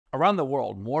Around the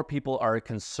world, more people are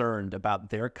concerned about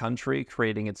their country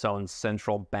creating its own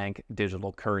central bank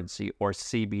digital currency, or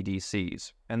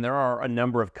CBDCs. And there are a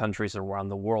number of countries around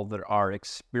the world that are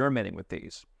experimenting with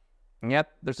these. And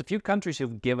yet, there's a few countries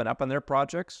who've given up on their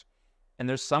projects, and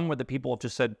there's some where the people have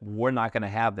just said, we're not going to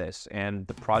have this, and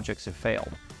the projects have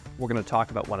failed. We're going to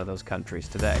talk about one of those countries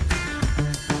today.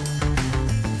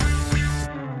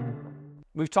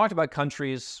 We've talked about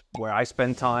countries where I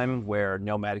spend time, where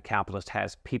Nomad Capitalist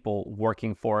has people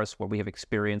working for us, where we have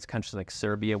experience, countries like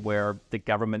Serbia, where the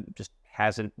government just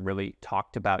hasn't really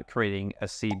talked about creating a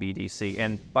CBDC.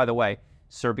 And by the way,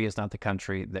 Serbia is not the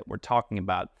country that we're talking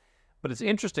about. But it's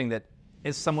interesting that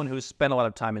as someone who's spent a lot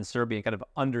of time in Serbia and kind of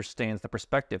understands the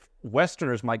perspective,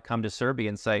 Westerners might come to Serbia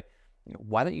and say,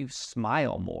 why don't you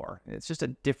smile more? It's just a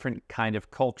different kind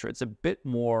of culture. It's a bit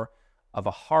more of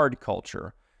a hard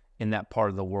culture in that part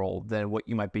of the world than what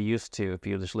you might be used to if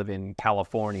you just live in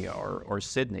California or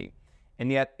Sydney.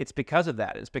 And yet it's because of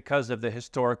that. It's because of the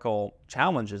historical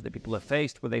challenges that people have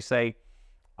faced where they say,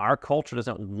 our culture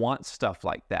doesn't want stuff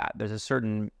like that. There's a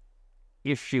certain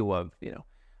issue of,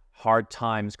 hard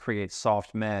times create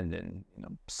soft men, and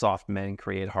soft men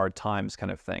create hard times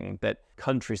kind of thing, that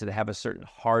countries that have a certain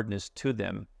hardness to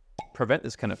them prevent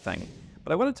this kind of thing.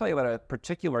 But I want to tell you about a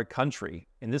particular country,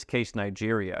 in this case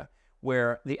Nigeria,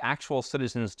 where the actual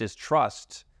citizens'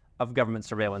 distrust of government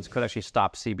surveillance could actually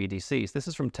stop CBDCs. This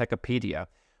is from Techopedia,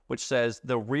 which says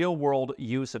the real-world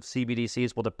use of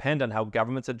CBDCs will depend on how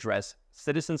governments address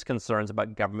citizens' concerns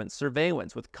about government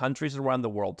surveillance, with countries around the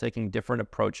world taking different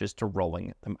approaches to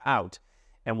rolling them out.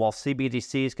 And while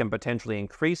CBDCs can potentially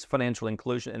increase financial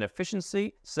inclusion and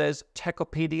efficiency, says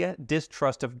Techopedia,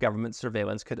 distrust of government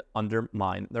surveillance could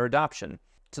undermine their adoption.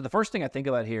 So the first thing I think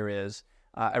about here is,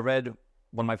 I read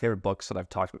one of my favorite books that I've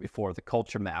talked about before, The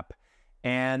Culture Map.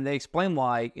 And they explain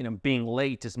why, being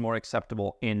late is more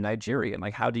acceptable in Nigeria. And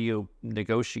like, how do you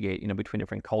negotiate, between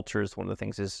different cultures? One of the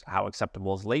things is how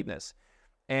acceptable is lateness.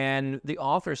 And the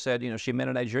author said, she met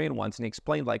a Nigerian once, and he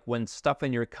explained, like, when stuff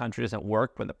in your country doesn't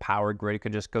work, when the power grid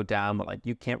could just go down, but like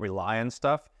you can't rely on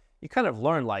stuff, you kind of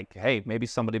learn, like, hey, maybe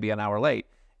somebody be an hour late,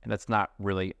 and that's not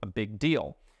really a big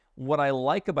deal. What I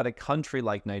like about a country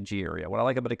like Nigeria, what I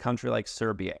like about a country like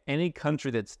Serbia, any country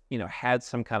that's, had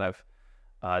some kind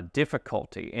of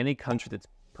difficulty, any country that's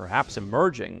perhaps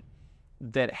emerging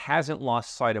that hasn't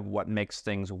lost sight of what makes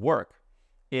things work,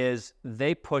 is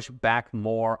they push back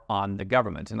more on the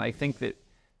government. And I think that,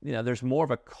 there's more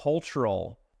of a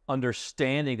cultural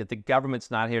understanding that the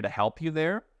government's not here to help you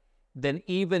there than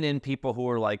even in people who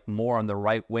are like more on the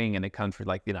right wing in a country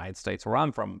like the United States, where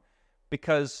I'm from.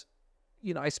 Because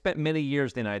I spent many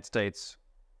years in the United States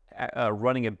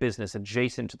running a business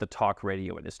adjacent to the talk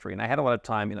radio industry. And I had a lot of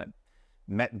time,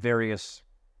 met various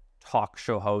talk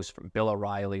show hosts, from Bill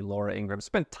O'Reilly, Laura Ingraham,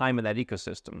 spent time in that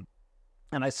ecosystem.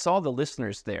 And I saw the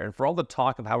listeners there. And for all the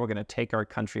talk of how we're going to take our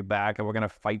country back and we're going to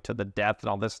fight to the death and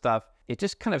all this stuff, it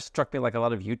just kind of struck me like a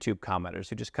lot of YouTube commenters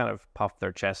who just kind of puff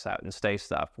their chests out and say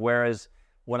stuff. Whereas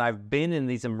when I've been in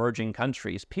these emerging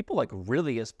countries, people like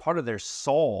really, as part of their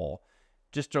soul,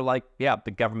 just are like, yeah, the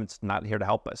government's not here to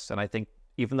help us. And I think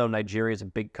even though Nigeria is a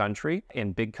big country,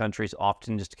 and big countries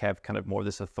often just have kind of more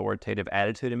this authoritative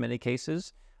attitude in many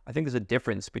cases, I think there's a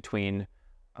difference between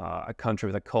a country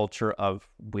with a culture of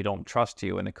we don't trust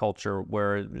you and a culture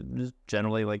where it's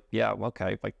generally like, yeah,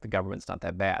 okay, like the government's not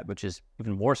that bad, which is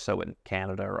even more so in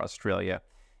Canada or Australia,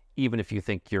 even if you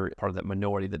think you're part of that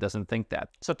minority that doesn't think that.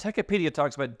 So Techopedia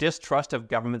talks about distrust of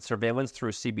government surveillance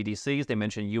through CBDCs. They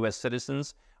mention U.S.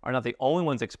 citizens are not the only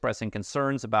ones expressing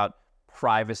concerns about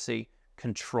privacy,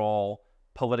 control,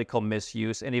 political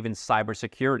misuse, and even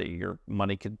cybersecurity. Your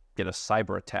money could get a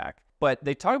cyber attack. But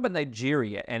they talk about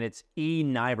Nigeria and its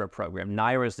eNaira program.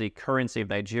 Naira is the currency of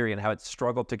Nigeria and how it's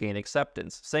struggled to gain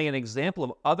acceptance, saying an example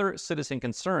of other citizen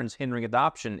concerns hindering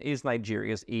adoption is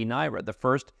Nigeria's eNaira, the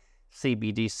first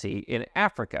CBDC in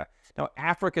Africa. Now,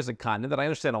 Africa is a continent that I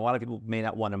understand a lot of people may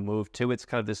not want to move to. It's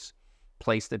kind of this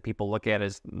place that people look at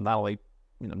as not only,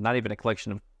 not even a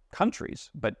collection of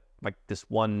countries, but like this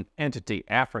one entity,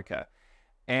 Africa.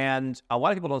 And a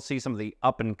lot of people don't see some of the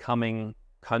up-and-coming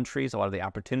countries, a lot of the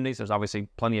opportunities. There's obviously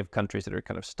plenty of countries that are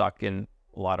kind of stuck in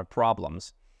a lot of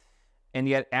problems. And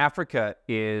yet Africa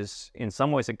is in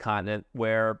some ways a continent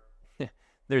where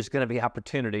there's going to be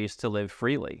opportunities to live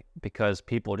freely because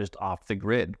people are just off the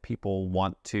grid. People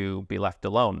want to be left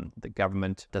alone. The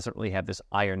government doesn't really have this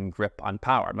iron grip on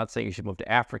power. I'm not saying you should move to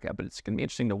Africa, but it's going to be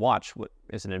interesting to watch what,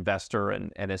 as an investor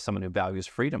and as someone who values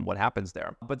freedom, what happens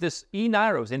there. But this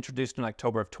eNaira was introduced in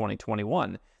October of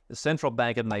 2021. The Central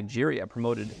Bank of Nigeria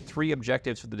promoted 3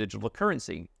 objectives for the digital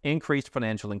currency: increased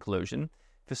financial inclusion,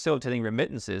 facilitating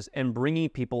remittances and bringing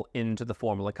people into the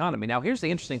formal economy. Now, here's the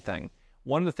interesting thing.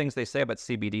 One of the things they say about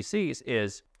CBDCs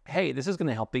is, hey, this is going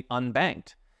to help the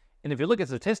unbanked. And if you look at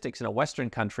statistics in a Western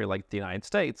country like the United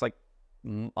States, like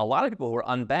a lot of people who are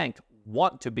unbanked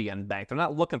want to be unbanked. They're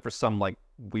not looking for some like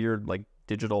weird like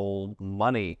digital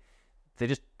money.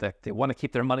 They want to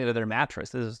keep their money under their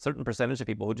mattress. There's a certain percentage of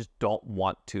people who just don't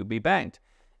want to be banked.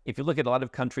 If you look at a lot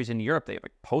of countries in Europe, they have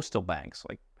like postal banks.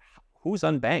 Like, who's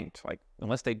unbanked? Like,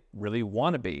 unless they really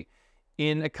want to be.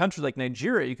 In a country like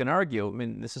Nigeria, you can argue, I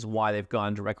mean, this is why they've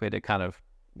gone directly to kind of,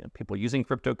 you know, people using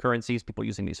cryptocurrencies, people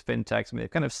using these fintechs. I mean,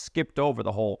 they've kind of skipped over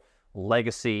the whole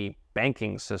legacy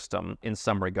banking system in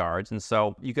some regards. And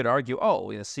so you could argue,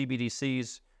 oh, you know,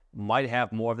 CBDCs might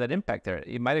have more of that impact there.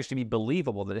 It might actually be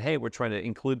believable that, hey, we're trying to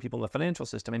include people in the financial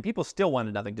system, and people still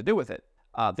wanted nothing to do with it.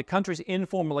 The country's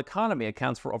informal economy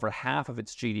accounts for over half of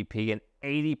its GDP and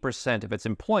 80% of its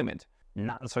employment.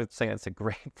 Not necessarily saying that's a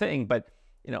great thing, but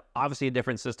you know, obviously a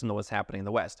different system than what's happening in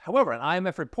the West. However, an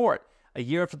IMF report a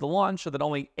year after the launch showed that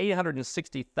only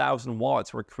 860,000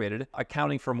 wallets were created,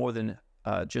 accounting for more than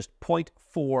just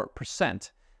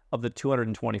 0.4% of the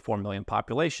 224 million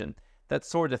population. That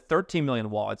soared to 13 million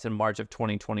wallets in March of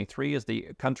 2023 as the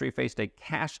country faced a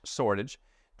cash shortage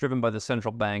driven by the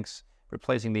central banks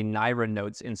replacing the eNaira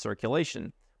notes in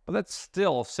circulation. But that's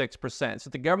still 6%. So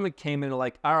the government came in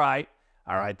like, all right,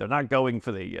 they're not going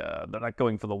for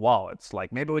the wallets.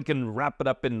 Like, maybe we can wrap it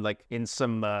up in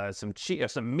some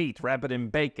meat, wrap it in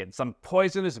bacon, some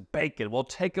poisonous bacon. We'll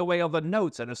take away all the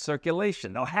notes out of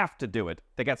circulation. They'll have to do it.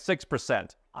 They got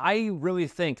 6%. I really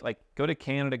think, like, go to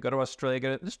Canada, go to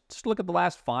Australia, just look at the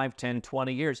last 5, 10,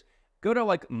 20 years. Go to,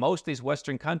 like, most of these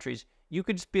Western countries. You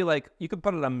could just be like, you could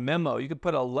put in a memo, you could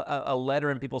put a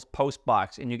letter in people's post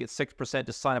box, and you get 6%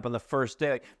 to sign up on the first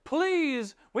day. Like,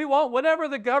 please, we want whatever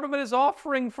the government is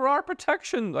offering for our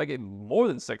protection. Like, more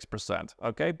than 6%,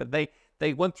 okay? But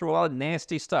they went through a lot of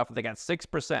nasty stuff. They got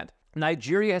 6%.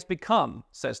 Nigeria has become,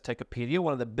 says Wikipedia,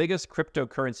 one of the biggest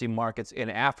cryptocurrency markets in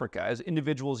Africa, as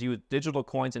individuals use digital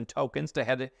coins and tokens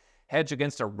to hedge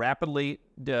against a rapidly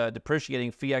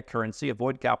depreciating fiat currency,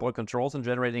 avoid capital controls, and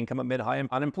generate income amid high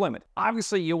unemployment.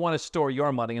 Obviously, you want to store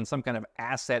your money in some kind of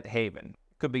asset haven.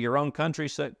 Could be your own country,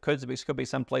 so it could be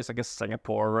someplace like a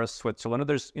Singapore or a Switzerland, or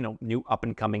there's, you know, new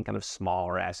up-and-coming kind of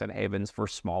smaller asset havens for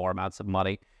smaller amounts of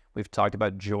money. We've talked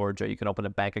about Georgia. You can open a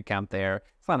bank account there.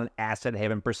 It's not an asset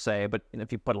haven per se, but you know, if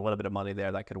you put a little bit of money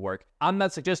there, that could work. I'm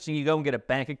not suggesting you go and get a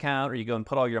bank account or you go and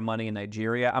put all your money in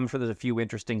Nigeria. I'm sure there's a few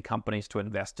interesting companies to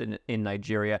invest in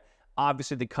Nigeria.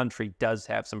 Obviously, the country does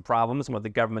have some problems and what the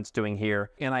government's doing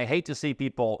here. And I hate to see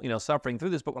people, you know, suffering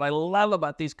through this, but what I love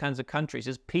about these kinds of countries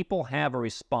is people have a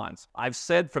response. I've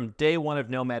said from day one of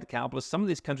Nomad Capitalist, some of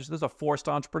these countries, there's a forced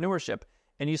entrepreneurship.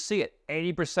 And you see it,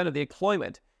 80% of the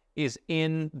employment is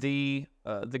in the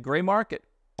gray market.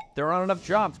 There aren't enough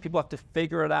jobs. People have to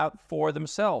figure it out for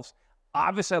themselves.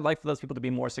 Obviously, I'd like for those people to be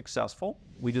more successful.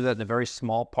 We do that in a very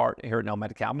small part here at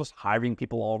Nomad Capitalist, hiring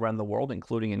people all around the world,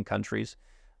 including in countries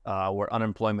where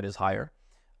unemployment is higher.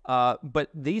 But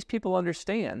these people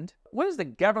understand, what has the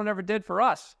government ever did for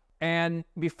us? And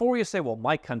before you say, well,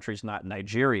 my country's not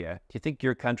Nigeria, do you think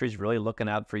your country's really looking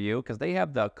out for you? Because they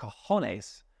have the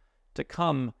cojones to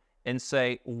come and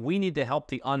say, we need to help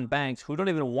the unbanked who don't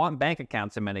even want bank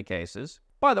accounts in many cases.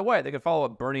 By the way, they could follow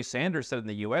what Bernie Sanders said in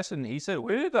the U.S., and he said,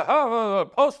 we need to have a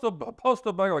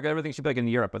postal bank, like everything should be like in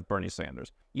Europe with Bernie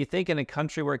Sanders. You think in a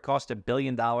country where it cost $1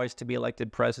 billion to be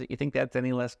elected president, you think that's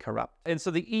any less corrupt? And so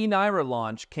the eNaira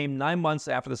launch came 9 months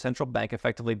after the central bank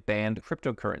effectively banned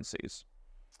cryptocurrencies,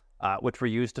 which were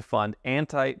used to fund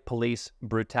anti-police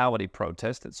brutality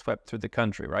protests that swept through the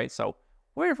country, right? So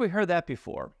where have we heard that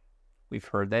before? We've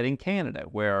heard that in Canada,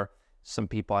 where some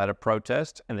people had a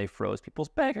protest and they froze people's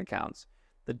bank accounts.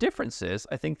 The difference is,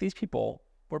 I think these people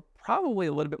were probably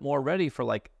a little bit more ready for,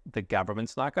 like, the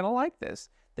government's not going to like this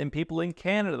than people in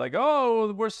Canada. Like,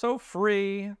 oh, we're so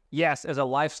free. Yes, as a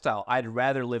lifestyle, I'd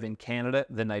rather live in Canada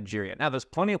than Nigeria. Now, there's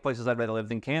plenty of places I'd rather live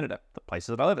than Canada. The places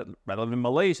that I live in, I'd rather live in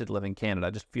Malaysia than live in Canada.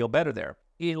 I just feel better there.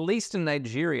 At least in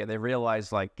Nigeria, they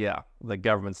realize, like, yeah, the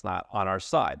government's not on our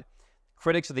side.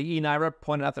 Critics of the eNaira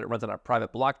pointed out that it runs on a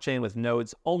private blockchain with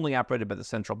nodes only operated by the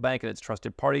central bank and its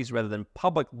trusted parties rather than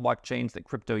public blockchains that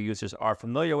crypto users are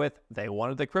familiar with. They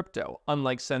wanted the crypto.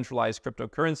 Unlike centralized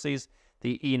cryptocurrencies,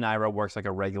 the eNaira works like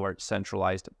a regular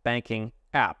centralized banking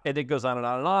app. And it goes on and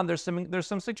on and on. There's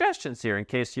some suggestions here in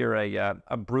case you're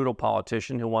a brutal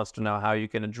politician who wants to know how you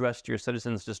can address your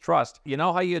citizens' distrust. You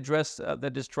know how you address the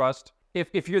distrust?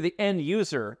 If you're the end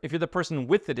user, if you're the person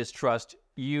with the distrust,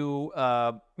 you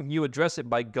address it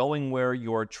by going where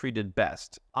you're treated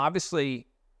best. Obviously,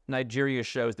 Nigeria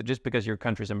shows that just because your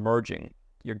country's emerging,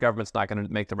 your government's not going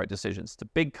to make the right decisions. It's a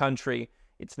big country.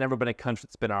 It's never been a country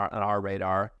that's been on our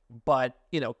radar. But,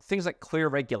 things like clear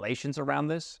regulations around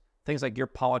this, things like your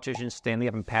politicians standing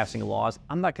up and passing laws,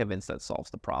 I'm not convinced that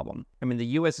solves the problem. I mean, the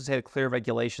U.S. has had clear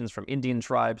regulations from Indian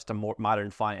tribes to more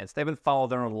modern finance. They haven't followed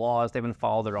their own laws. They haven't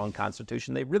followed their own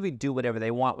constitution. They really do whatever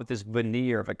they want with this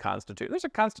veneer of a constitution. There's a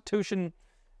constitution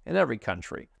in every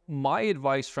country. My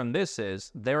advice from this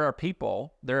is there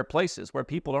are places where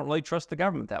people don't really trust the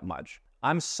government that much.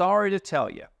 I'm sorry to tell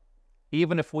you,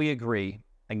 even if we agree,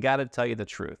 I got to tell you the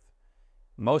truth.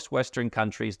 Most Western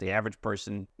countries, the average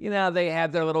person, they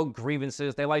have their little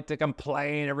grievances. They like to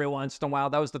complain every once in a while.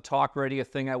 That was the talk radio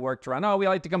thing I worked around. Oh, we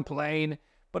like to complain.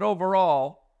 But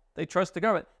overall, they trust the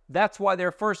government. That's why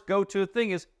their first go-to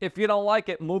thing is, if you don't like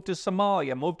it, move to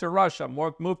Somalia, move to Russia,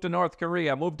 move to North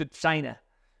Korea, move to China.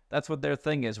 That's what their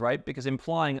thing is, right? Because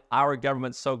implying our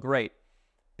government's so great,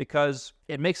 because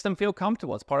it makes them feel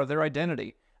comfortable. It's part of their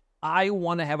identity. I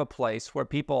want to have a place where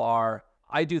people are,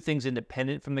 I do things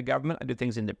independent from the government. I do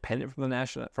things independent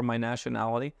from my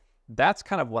nationality. That's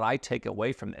kind of what I take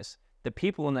away from this. The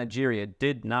people in Nigeria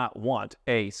did not want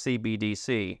a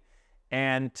CBDC.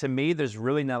 And to me, there's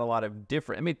really not a lot of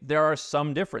there are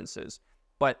some differences,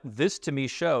 but this to me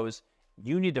shows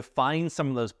you need to find some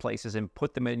of those places and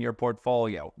put them in your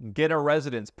portfolio. Get a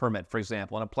residence permit, for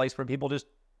example, in a place where people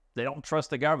they don't trust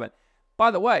the government. By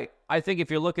the way, I think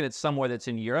if you're looking at somewhere that's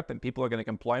in Europe and people are going to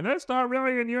complain, it's not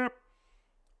really in Europe.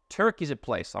 Turkey's a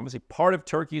place. Obviously, part of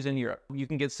Turkey's in Europe. You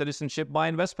can get citizenship by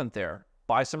investment there.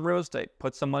 Buy some real estate.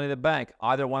 Put some money in the bank.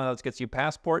 Either one of those gets you a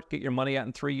passport. Get your money out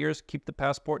in 3 years. Keep the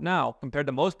passport now. Compared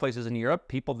to most places in Europe,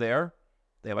 people there,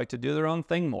 they like to do their own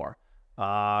thing more.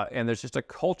 And there's just a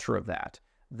culture of that.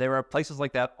 There are places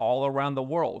like that all around the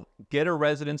world. Get a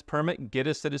residence permit. Get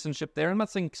a citizenship there. I'm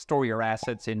not saying store your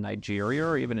assets in Nigeria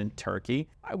or even in Turkey.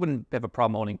 I wouldn't have a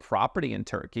problem owning property in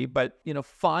Turkey. But,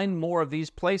 find more of these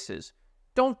places.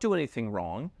 Don't do anything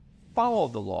wrong. Follow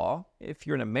the law. If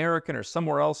you're an American or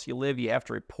somewhere else you live, you have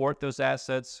to report those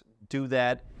assets. Do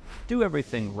that. Do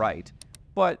everything right.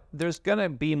 But there's going to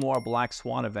be more black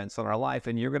swan events in our life,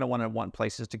 and you're going to want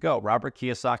places to go. Robert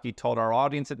Kiyosaki told our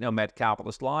audience at Nomad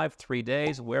Capitalist Live, 3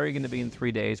 days. Where are you going to be in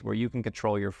 3 days where you can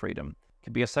control your freedom?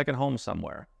 Could be a second home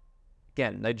somewhere.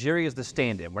 Again, Nigeria is the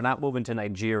stand-in. We're not moving to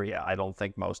Nigeria. I don't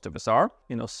think most of us are.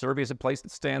 Serbia is a place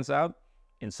that stands out.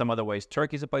 In some other ways,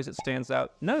 Turkey's a place that stands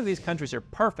out. None of these countries are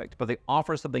perfect, but they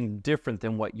offer something different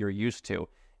than what you're used to.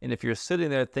 And if you're sitting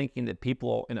there thinking that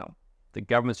people, the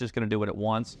government's just going to do what it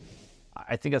wants,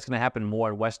 I think that's going to happen more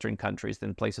in Western countries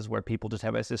than places where people just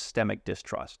have a systemic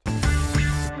distrust.